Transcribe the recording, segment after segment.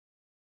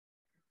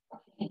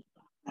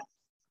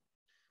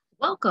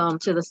Welcome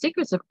to the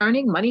Secrets of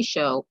Earning Money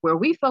show, where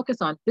we focus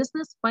on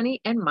business,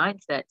 money, and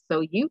mindset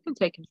so you can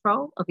take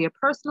control of your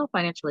personal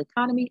financial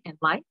economy and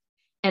life.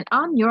 And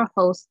I'm your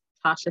host,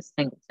 Tasha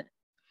Singleton.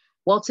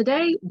 Well,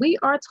 today we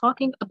are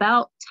talking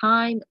about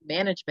time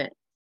management.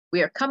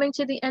 We are coming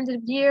to the end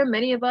of the year.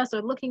 Many of us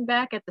are looking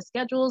back at the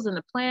schedules and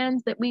the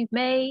plans that we've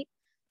made,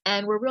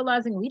 and we're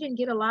realizing we didn't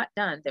get a lot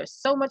done. There's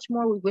so much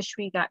more we wish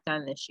we got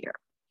done this year.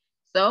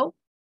 So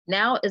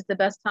now is the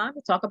best time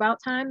to talk about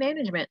time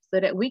management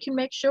so that we can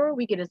make sure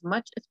we get as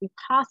much as we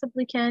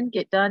possibly can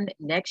get done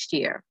next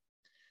year.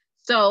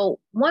 So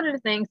one of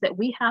the things that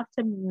we have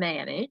to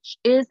manage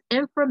is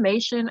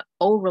information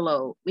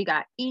overload. We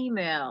got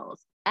emails,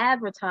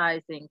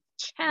 advertising,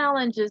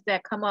 challenges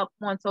that come up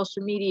on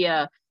social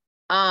media,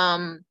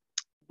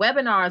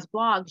 webinars,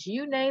 blogs,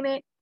 you name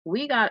it.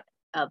 We got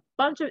a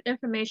bunch of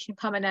information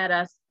coming at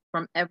us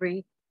from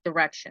every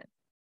direction.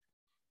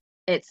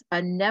 It's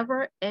a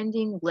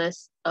never-ending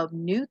list of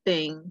new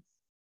things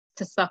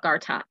to suck our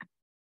time.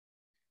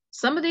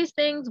 Some of these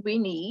things we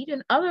need,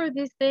 and other of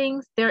these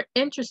things, they're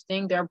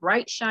interesting, they're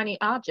bright, shiny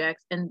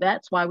objects, and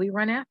that's why we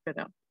run after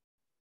them.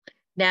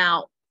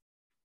 Now,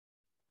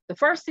 the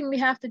first thing we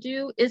have to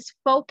do is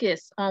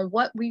focus on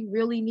what we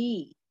really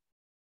need.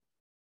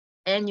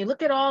 And you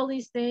look at all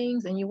these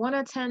things and you want to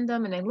attend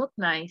them and they look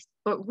nice,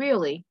 but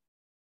really,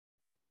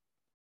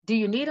 do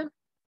you need them?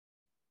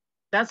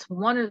 That's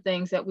one of the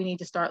things that we need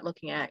to start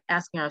looking at,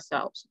 asking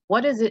ourselves,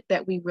 what is it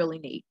that we really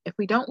need? If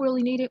we don't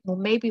really need it, well,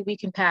 maybe we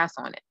can pass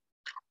on it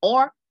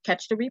or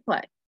catch the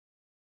replay.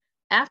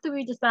 After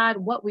we decide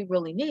what we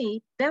really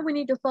need, then we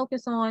need to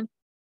focus on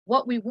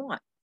what we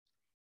want.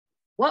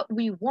 What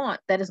we want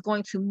that is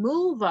going to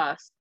move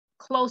us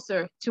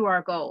closer to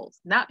our goals,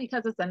 not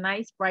because it's a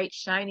nice, bright,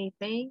 shiny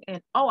thing.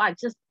 And, oh, I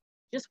just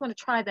want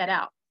to try that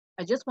out.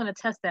 I just want to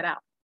test that out.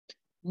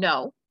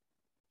 No.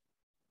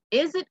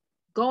 Is it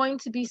going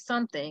to be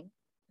something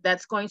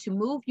that's going to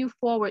move you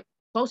forward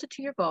closer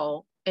to your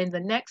goal in the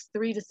next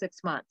 3 to 6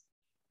 months?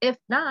 If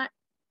not,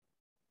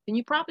 then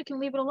you probably can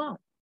leave it alone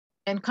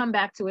and come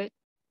back to it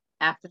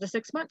after the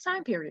 6-month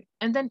time period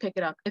and then pick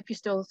it up if you're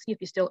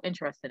still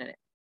interested in it.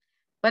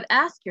 But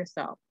ask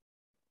yourself,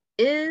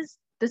 is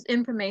this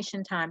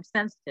information time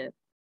sensitive?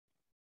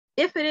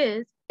 If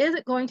it is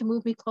it going to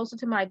move me closer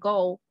to my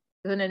goal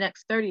within the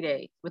next 30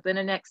 days, within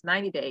the next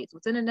 90 days,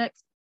 within the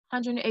next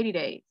 180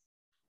 days?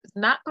 It's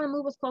not going to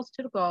move us closer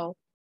to the goal,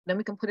 then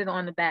we can put it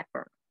on the back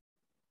burner.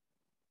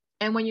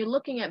 And when you're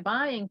looking at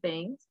buying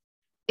things,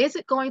 is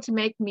it going to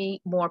make me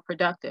more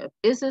productive?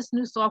 Is this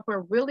new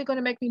software really going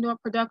to make me more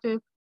productive?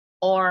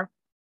 Or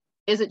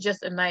is it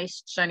just a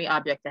nice, shiny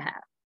object to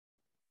have?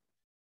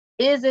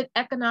 Is it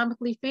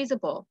economically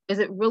feasible? Is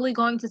it really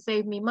going to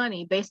save me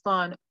money based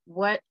on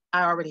what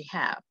I already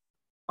have?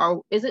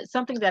 Or is it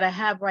something that I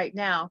have right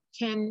now?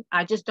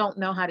 I just don't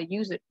know how to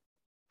use it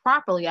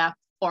properly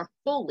or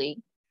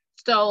fully.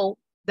 So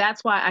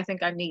that's why I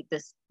think I need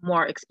this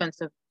more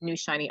expensive new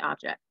shiny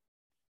object.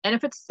 And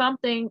if it's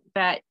something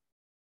that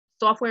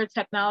software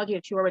technology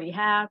that you already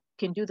have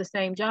can do the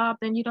same job,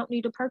 then you don't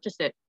need to purchase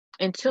it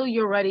until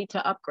you're ready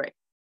to upgrade.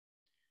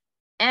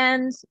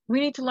 And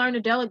we need to learn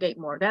to delegate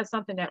more. That's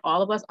something that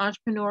all of us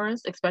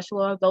entrepreneurs,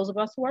 especially those of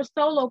us who are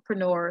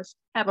solopreneurs,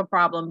 have a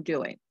problem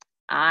doing.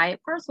 I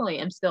personally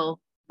am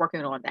still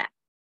working on that.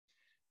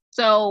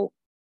 So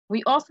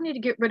we also need to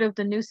get rid of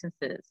the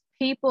nuisances,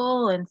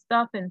 people and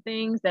stuff and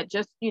things that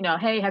just,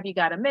 hey, have you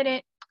got a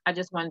minute? I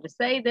just wanted to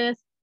say this.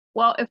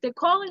 Well, if they're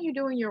calling you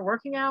during your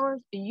working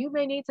hours, you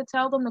may need to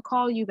tell them to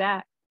call you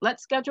back.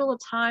 Let's schedule a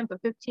time for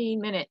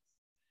 15 minutes,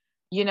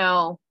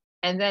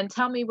 and then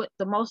tell me what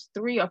the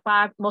 3 or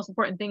 5 most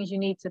important things you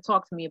need to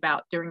talk to me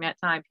about during that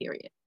time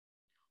period.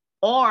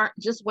 Or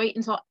just wait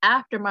until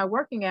after my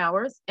working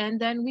hours, and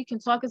then we can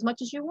talk as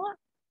much as you want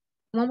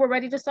when we're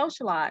ready to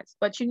socialize.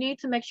 But you need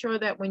to make sure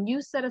that when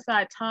you set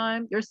aside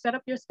time, you set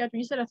up your schedule,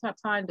 you set aside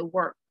time to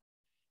work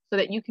so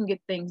that you can get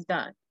things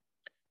done.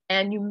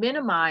 And you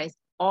minimize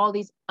all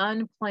these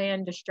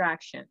unplanned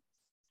distractions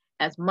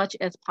as much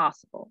as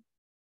possible.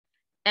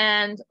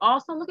 And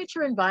also look at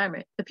your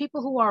environment, the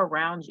people who are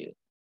around you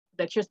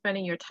that you're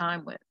spending your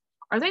time with.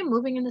 Are they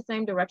moving in the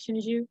same direction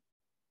as you?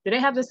 Do they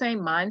have the same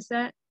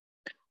mindset?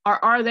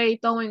 Or are they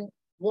throwing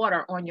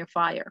water on your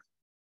fire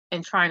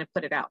and trying to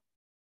put it out?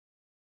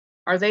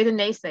 Are they the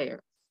naysayers?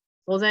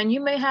 Well, then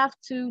you may have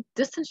to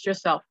distance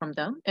yourself from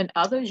them, and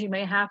others you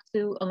may have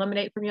to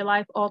eliminate from your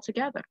life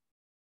altogether.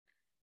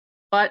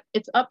 But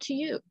it's up to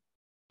you.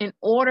 In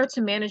order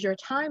to manage your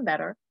time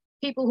better,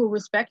 people who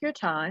respect your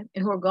time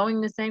and who are going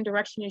in the same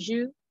direction as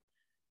you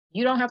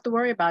don't have to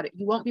worry about it.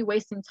 You won't be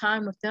wasting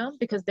time with them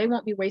because they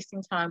won't be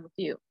wasting time with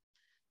you.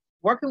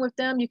 Working with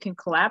them, you can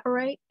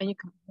collaborate and you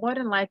can more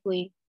than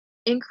likely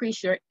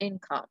increase your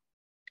income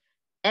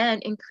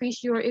and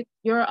increase your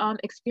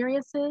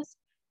experiences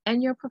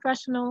and your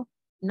professional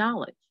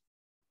knowledge.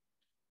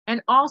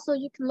 And also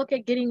you can look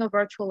at getting a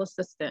virtual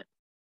assistant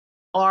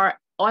or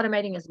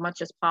automating as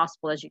much as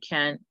possible as you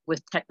can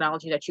with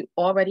technology that you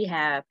already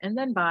have, and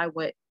then buy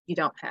what you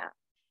don't have.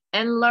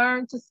 And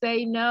learn to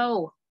say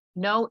no.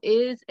 No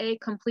is a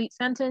complete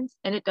sentence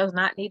and it does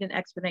not need an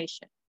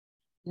explanation.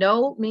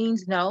 No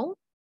means no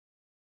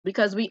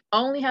because we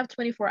only have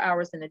 24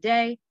 hours in a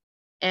day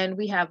and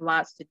we have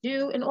lots to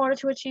do in order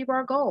to achieve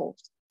our goals.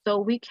 So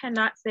we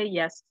cannot say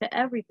yes to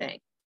everything.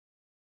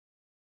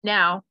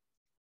 Now,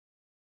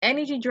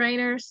 energy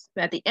drainers,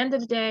 at the end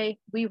of the day,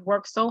 we've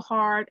worked so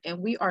hard and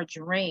we are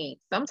drained.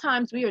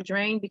 Sometimes we are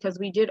drained because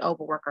we did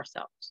overwork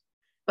ourselves,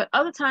 but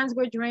other times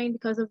we're drained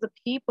because of the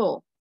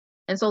people.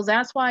 And so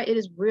that's why it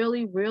is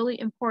really, really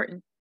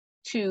important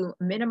to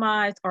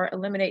minimize or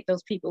eliminate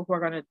those people who are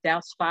going to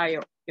douse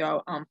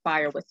your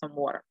fire with some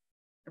water.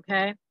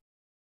 Okay.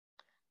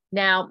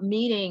 Now,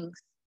 meetings,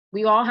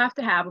 we all have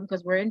to have them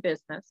because we're in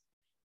business.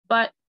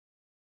 But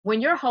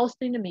when you're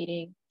hosting a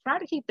meeting, try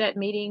to keep that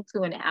meeting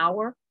to an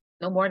hour,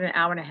 no more than an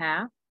hour and a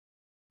half.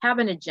 Have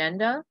an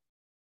agenda.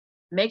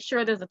 Make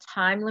sure there's a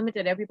time limit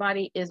that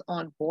everybody is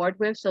on board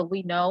with so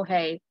we know,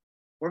 hey,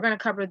 we're going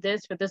to cover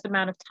this for this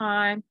amount of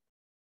time.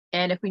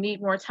 And if we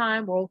need more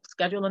time, we'll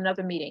schedule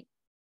another meeting.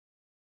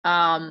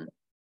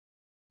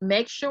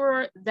 Make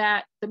sure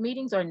that the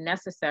meetings are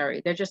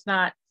necessary. They're just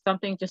not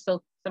something just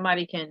so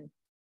somebody can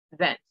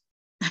vent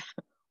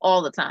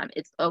all the time.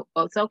 It's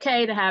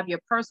okay to have your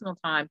personal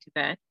time to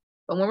vent,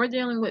 but when we're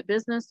dealing with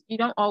business, we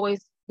don't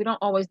always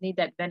need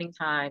that venting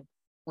time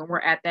when we're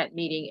at that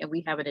meeting and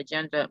we have an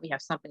agenda, we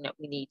have something that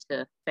we need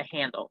to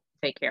handle,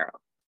 take care of.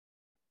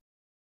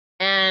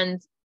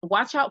 And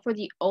watch out for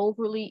the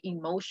overly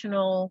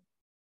emotional,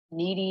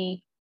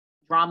 needy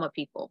drama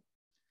people.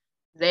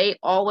 They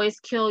always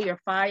kill your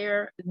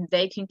fire.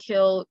 They can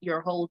kill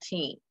your whole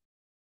team.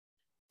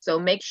 So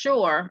make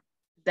sure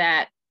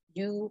that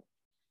you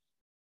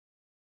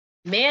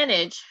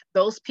manage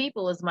those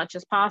people as much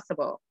as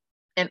possible.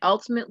 And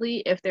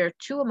ultimately, if they're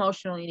too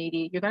emotionally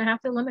needy, you're going to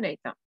have to eliminate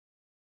them,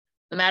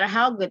 no matter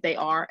how good they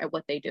are at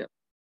what they do.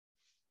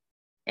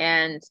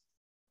 And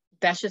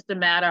that's just a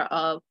matter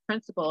of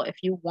principle if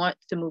you want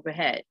to move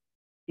ahead,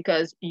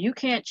 because you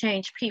can't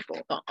change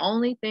people. The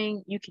only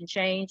thing you can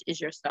change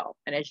is yourself.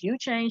 And as you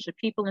change, the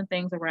people and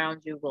things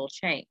around you will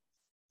change.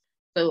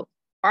 So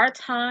our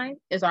time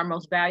is our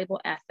most valuable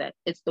asset.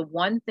 It's the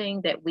one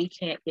thing that we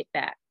can't get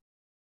back.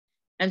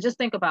 And just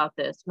think about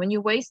this. When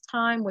you waste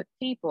time with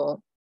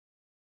people,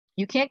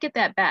 you can't get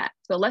that back.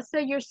 So let's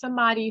say you're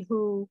somebody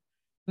who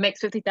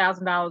makes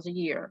 $50,000 a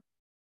year.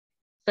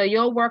 So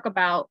you'll work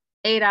about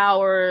 8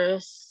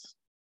 hours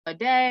a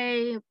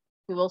day.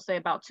 We will say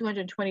about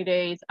 220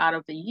 days out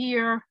of the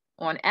year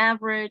on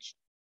average.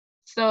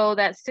 So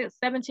that's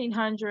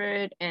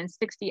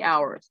 1,760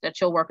 hours that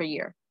you'll work a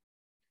year.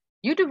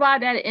 You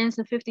divide that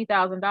into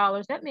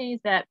 $50,000. That means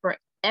that for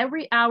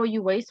every hour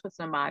you waste with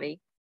somebody,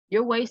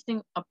 you're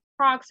wasting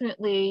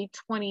approximately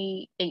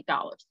 $28.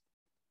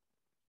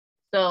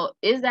 So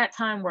is that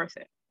time worth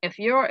it? If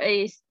you're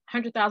a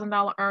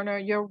 $100,000 earner,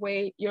 you're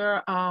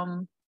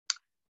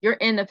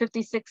in the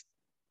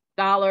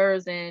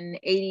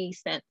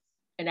 $56.80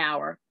 an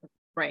hour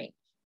range.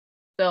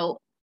 So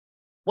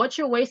what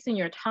you're wasting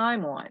your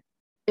time on,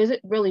 is it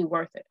really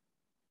worth it?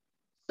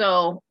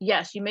 So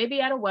yes, you may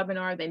be at a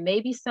webinar, they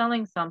may be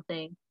selling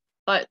something,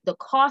 but the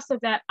cost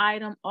of that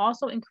item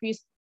also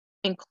includes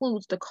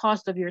the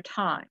cost of your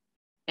time.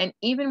 And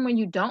even when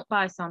you don't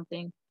buy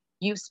something,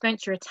 you've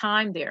spent your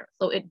time there.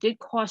 So it did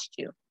cost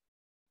you.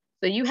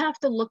 So you have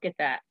to look at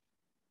that,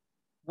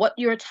 what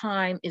your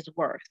time is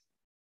worth.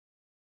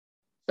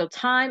 So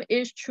time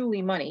is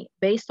truly money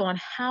based on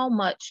how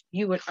much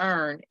you would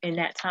earn in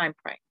that time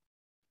frame.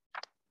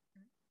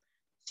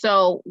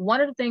 So one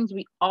of the things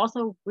we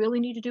also really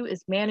need to do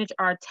is manage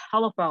our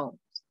telephones.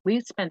 We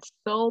spend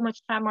so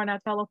much time on our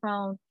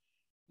telephone.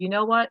 You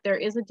know what? There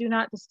is a do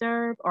not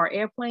disturb or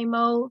airplane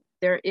mode.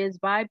 There is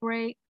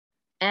vibrate.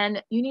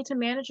 And you need to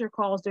manage your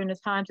calls during the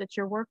times that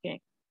you're working.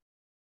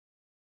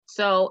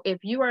 So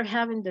if you are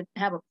having to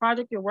have a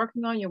project you're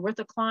working on, you're with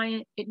a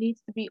client, it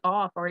needs to be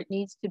off or it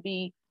needs to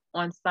be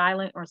on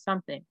silent or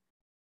something.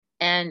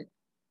 And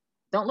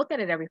don't look at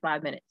it every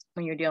 5 minutes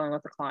when you're dealing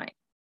with a client.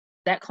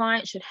 That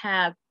client should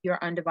have your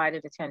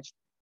undivided attention.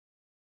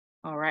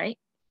 All right.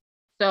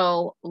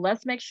 So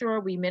let's make sure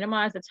we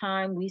minimize the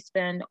time we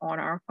spend on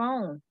our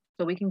phone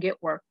so we can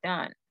get work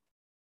done.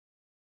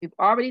 We've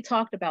already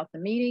talked about the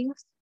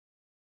meetings,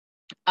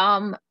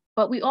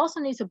 but we also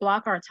need to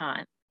block our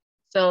time.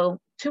 So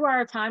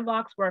 2-hour time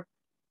blocks work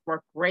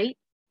great.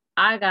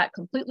 I got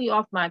completely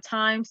off my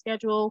time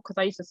schedule because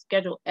I used to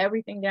schedule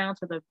everything down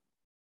to the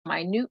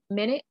minute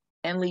minute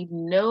and leave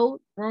no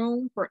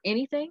room for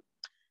anything.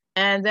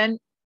 And then,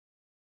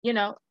 you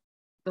know,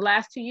 the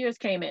last 2 years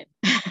came in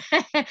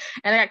and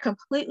I got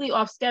completely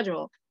off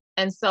schedule.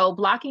 And so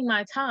blocking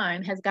my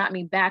time has got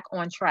me back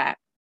on track.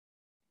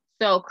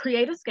 So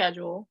create a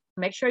schedule,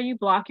 make sure you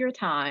block your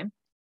time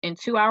in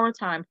 2-hour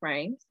time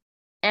frames.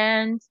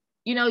 And,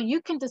 you know,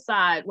 you can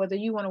decide whether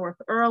you want to work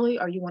early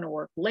or you want to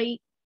work late.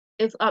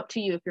 It's up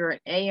to you if you're an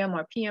AM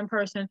or PM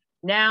person.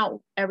 Now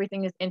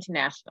everything is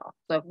international.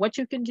 So if what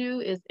you can do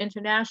is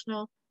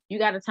international, you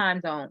got a time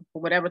zone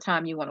for whatever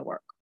time you want to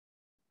work.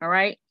 All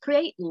right.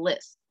 Create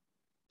lists.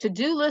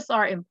 To-do lists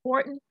are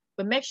important,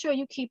 but make sure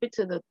you keep it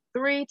to the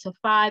 3 to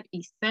 5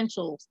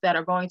 essentials that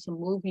are going to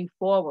move you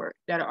forward,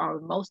 that are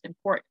most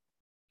important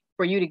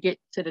for you to get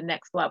to the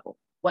next level,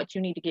 what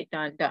you need to get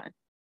done.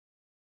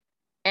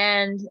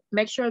 And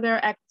make sure there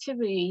are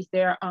activities,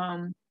 there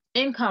are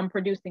income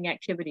producing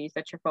activities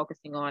that you're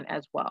focusing on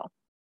as well.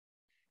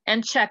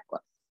 And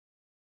checklists.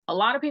 A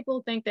lot of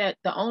people think that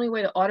the only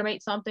way to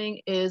automate something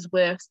is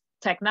with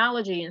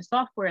technology and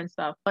software and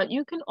stuff, but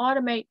you can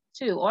automate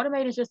too.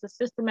 Automate is just a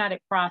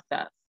systematic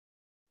process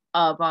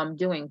of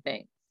doing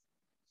things.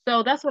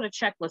 So that's what a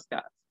checklist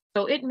does.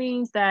 So it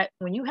means that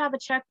when you have a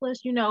checklist,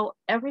 you know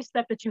every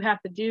step that you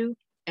have to do,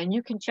 and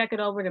you can check it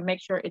over to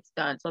make sure it's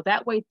done. So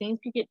that way things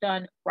can get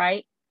done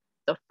right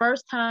the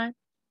first time,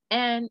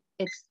 and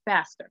it's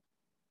faster.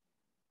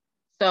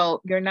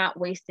 So you're not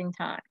wasting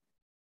time.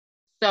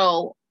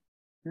 So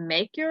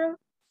make your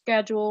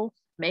schedule,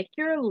 make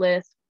your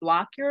list,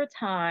 block your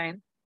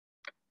time,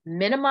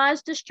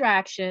 minimize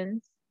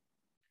distractions.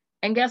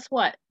 And guess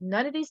what?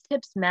 None of these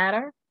tips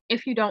matter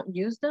if you don't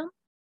use them.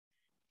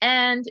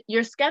 And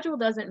your schedule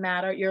doesn't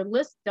matter. Your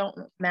lists don't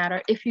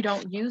matter if you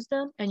don't use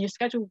them. And your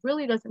schedule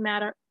really doesn't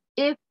matter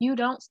if you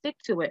don't stick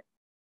to it.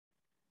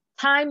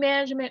 Time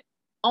management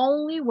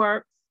only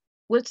works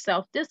with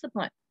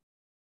self-discipline.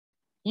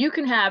 You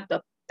can have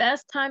the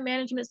best time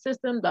management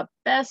system, the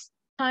best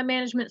time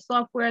management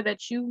software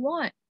that you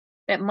want,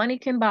 that money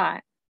can buy,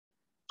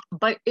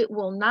 but it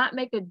will not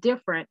make a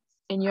difference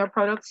in your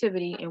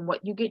productivity and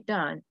what you get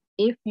done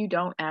if you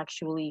don't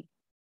actually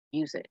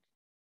use it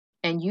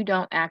and you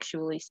don't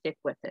actually stick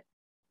with it.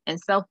 And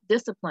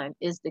self-discipline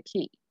is the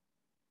key.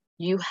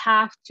 You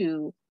have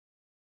to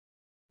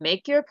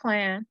make your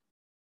plan,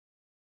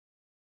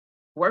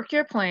 work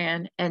your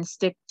plan, and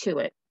stick to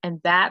it.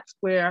 And that's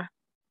where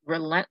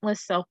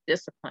relentless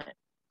self-discipline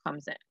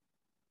comes in.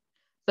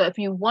 So if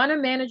you want to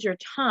manage your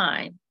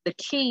time, the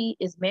key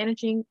is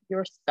managing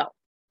yourself.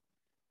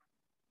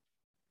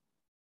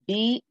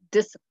 Be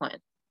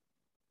disciplined,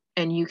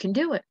 and you can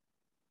do it.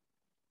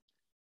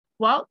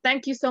 Well,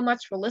 thank you so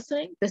much for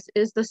listening. This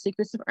is the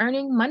Secrets of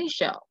Earning Money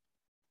Show.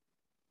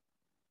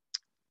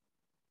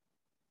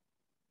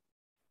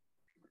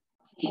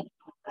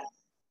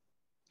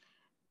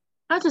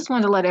 I just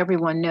want to let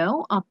everyone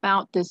know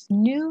about this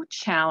new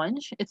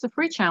challenge. It's a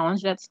free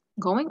challenge that's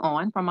going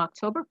on from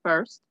October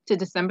 1st to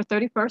December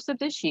 31st of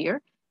this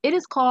year. It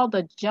is called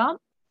the Jump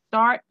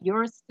Start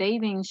Your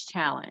Savings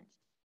Challenge.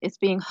 It's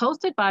being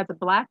hosted by the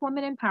Black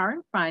Women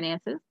Empowering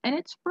Finances, and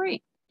it's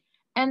free.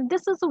 And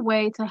this is a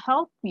way to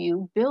help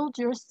you build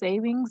your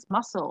savings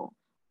muscle.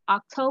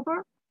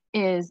 October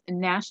is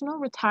National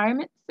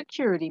Retirement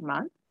Security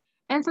Month.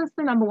 And since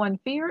the number one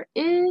fear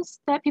is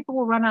that people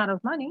will run out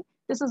of money,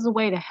 this is a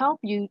way to help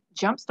you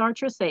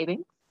jumpstart your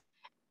savings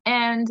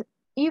and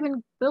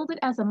even build it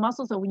as a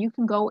muscle so you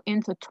can go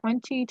into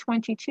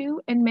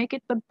 2022 and make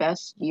it the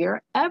best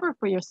year ever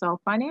for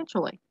yourself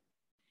financially.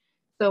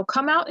 So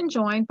come out and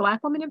join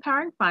Black Women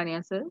Empowering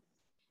Finances,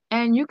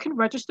 and you can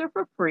register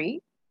for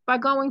free by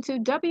going to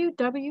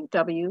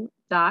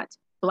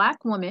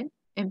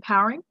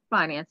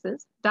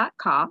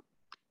www.blackwomenempoweringfinances.com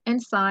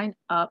and sign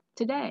up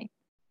today.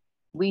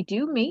 We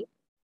do meet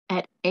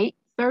at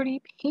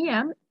 8:30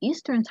 p.m.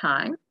 Eastern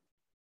Time,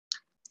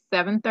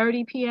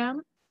 7:30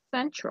 p.m.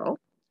 Central,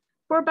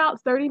 for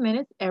about 30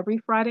 minutes every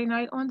Friday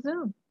night on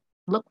Zoom.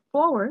 Look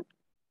forward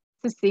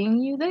to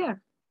seeing you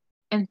there.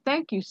 And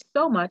thank you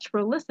so much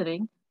for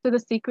listening to the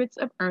Secrets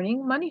of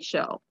Earning Money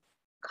Show.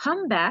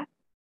 Come back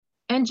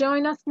and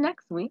join us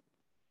next week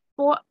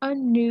for a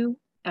new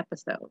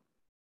episode.